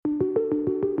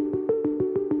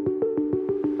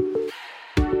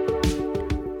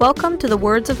Welcome to the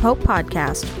Words of Hope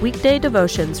podcast, weekday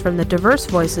devotions from the diverse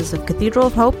voices of Cathedral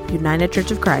of Hope, United Church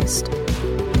of Christ.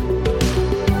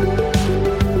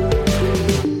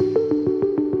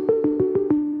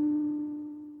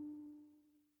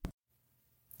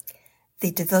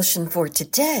 The devotion for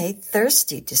today,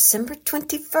 Thursday, December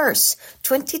 21st,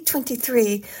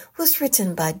 2023, was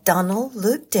written by Donald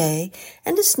Luke Day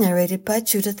and is narrated by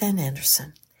Judith Ann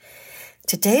Anderson.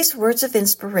 Today's words of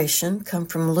inspiration come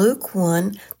from Luke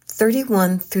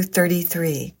 1:31 through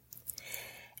 33.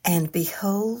 And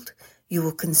behold, you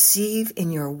will conceive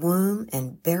in your womb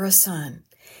and bear a son,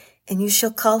 and you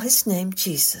shall call his name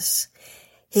Jesus.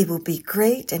 He will be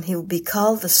great, and he will be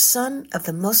called the Son of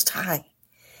the Most High.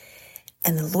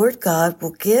 And the Lord God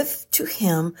will give to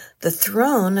him the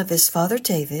throne of his father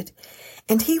David,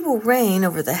 and he will reign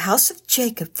over the house of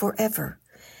Jacob forever,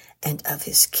 and of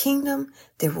his kingdom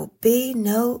there will be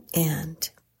no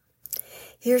end.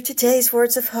 Here are today's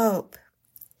words of hope.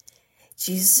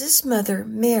 Jesus' mother,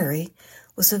 Mary,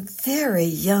 was a very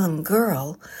young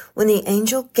girl when the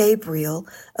angel Gabriel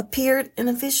appeared in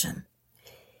a vision.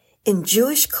 In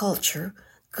Jewish culture,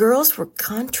 girls were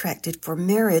contracted for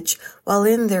marriage while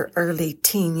in their early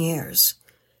teen years.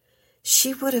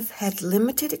 She would have had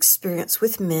limited experience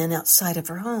with men outside of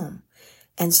her home,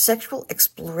 and sexual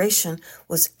exploration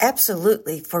was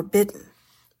absolutely forbidden.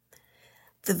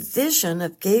 The vision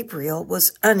of Gabriel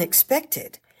was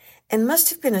unexpected and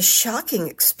must have been a shocking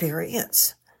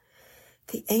experience.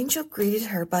 The angel greeted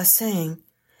her by saying,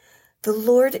 "The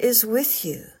Lord is with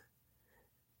you."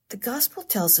 The gospel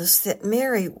tells us that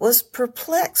Mary was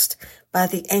perplexed by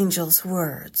the angel's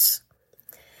words.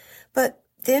 But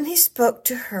then he spoke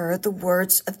to her the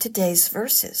words of today's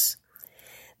verses.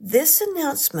 This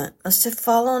announcement must have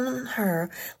fallen on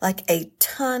her like a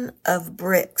ton of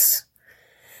bricks,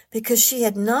 because she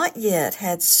had not yet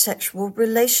had sexual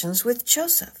relations with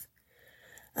Joseph.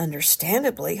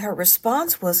 Understandably, her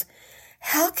response was,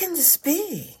 "How can this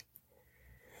be?"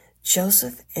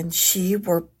 Joseph and she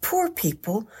were poor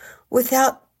people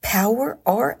without power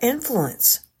or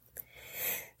influence.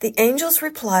 The angel's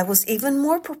reply was even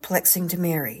more perplexing to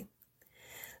Mary.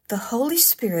 "The Holy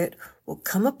Spirit will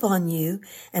come upon you,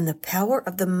 and the power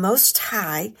of the Most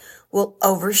High will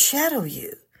overshadow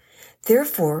you.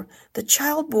 Therefore, the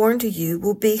child born to you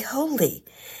will be holy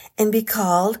and be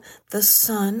called the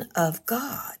Son of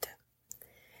God."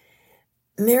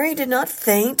 Mary did not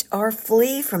faint or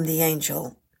flee from the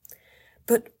angel.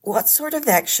 But what sort of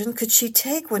action could she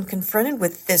take when confronted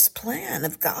with this plan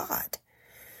of God?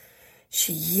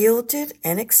 She yielded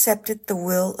and accepted the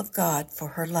will of God for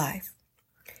her life.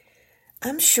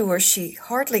 I'm sure she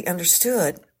hardly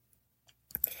understood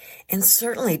and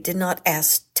certainly did not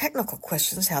ask technical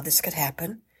questions how this could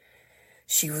happen.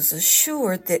 She was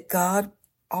assured that God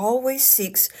always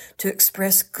seeks to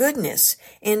express goodness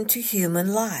into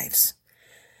human lives.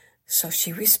 So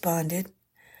she responded,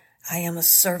 "I am a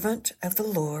servant of the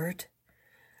Lord.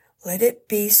 Let it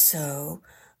be so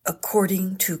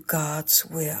according to God's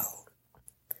will."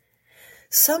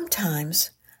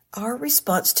 Sometimes our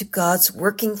response to God's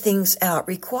working things out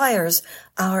requires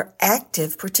our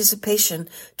active participation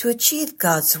to achieve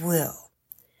God's will.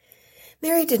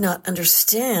 Mary did not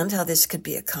understand how this could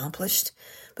be accomplished,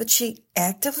 but she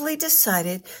actively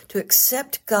decided to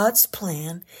accept God's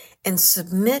plan and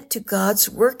submit to God's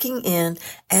working in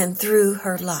and through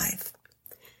her life.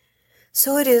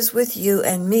 So it is with you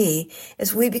and me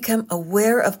as we become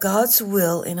aware of God's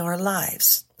will in our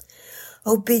lives.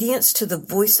 Obedience to the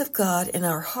voice of God in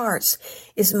our hearts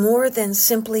is more than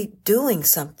simply doing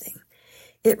something.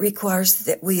 It requires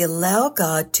that we allow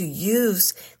God to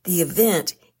use the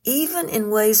event even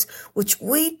in ways which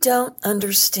we don't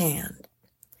understand.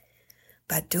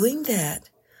 By doing that,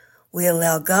 we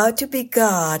allow God to be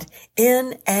God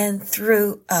in and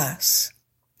through us.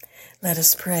 Let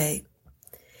us pray.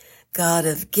 God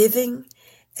of giving,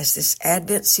 as this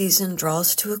Advent season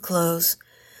draws to a close,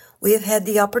 we have had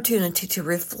the opportunity to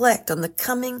reflect on the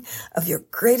coming of your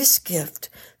greatest gift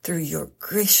through your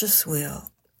gracious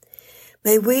will.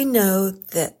 May we know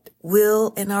that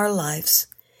will in our lives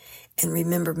and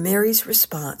remember Mary's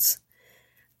response,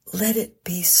 "Let it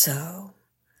be so."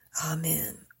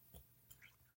 Amen.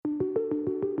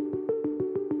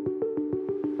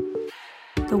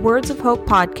 The Words of Hope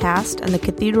podcast and the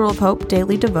Cathedral of Hope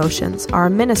daily devotions are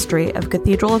a ministry of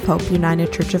Cathedral of Hope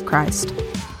United Church of Christ.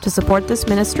 To support this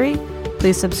ministry,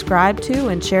 please subscribe to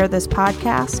and share this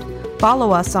podcast,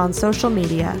 follow us on social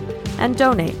media, and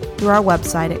donate through our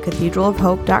website at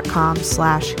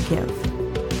cathedralofhope.com/give.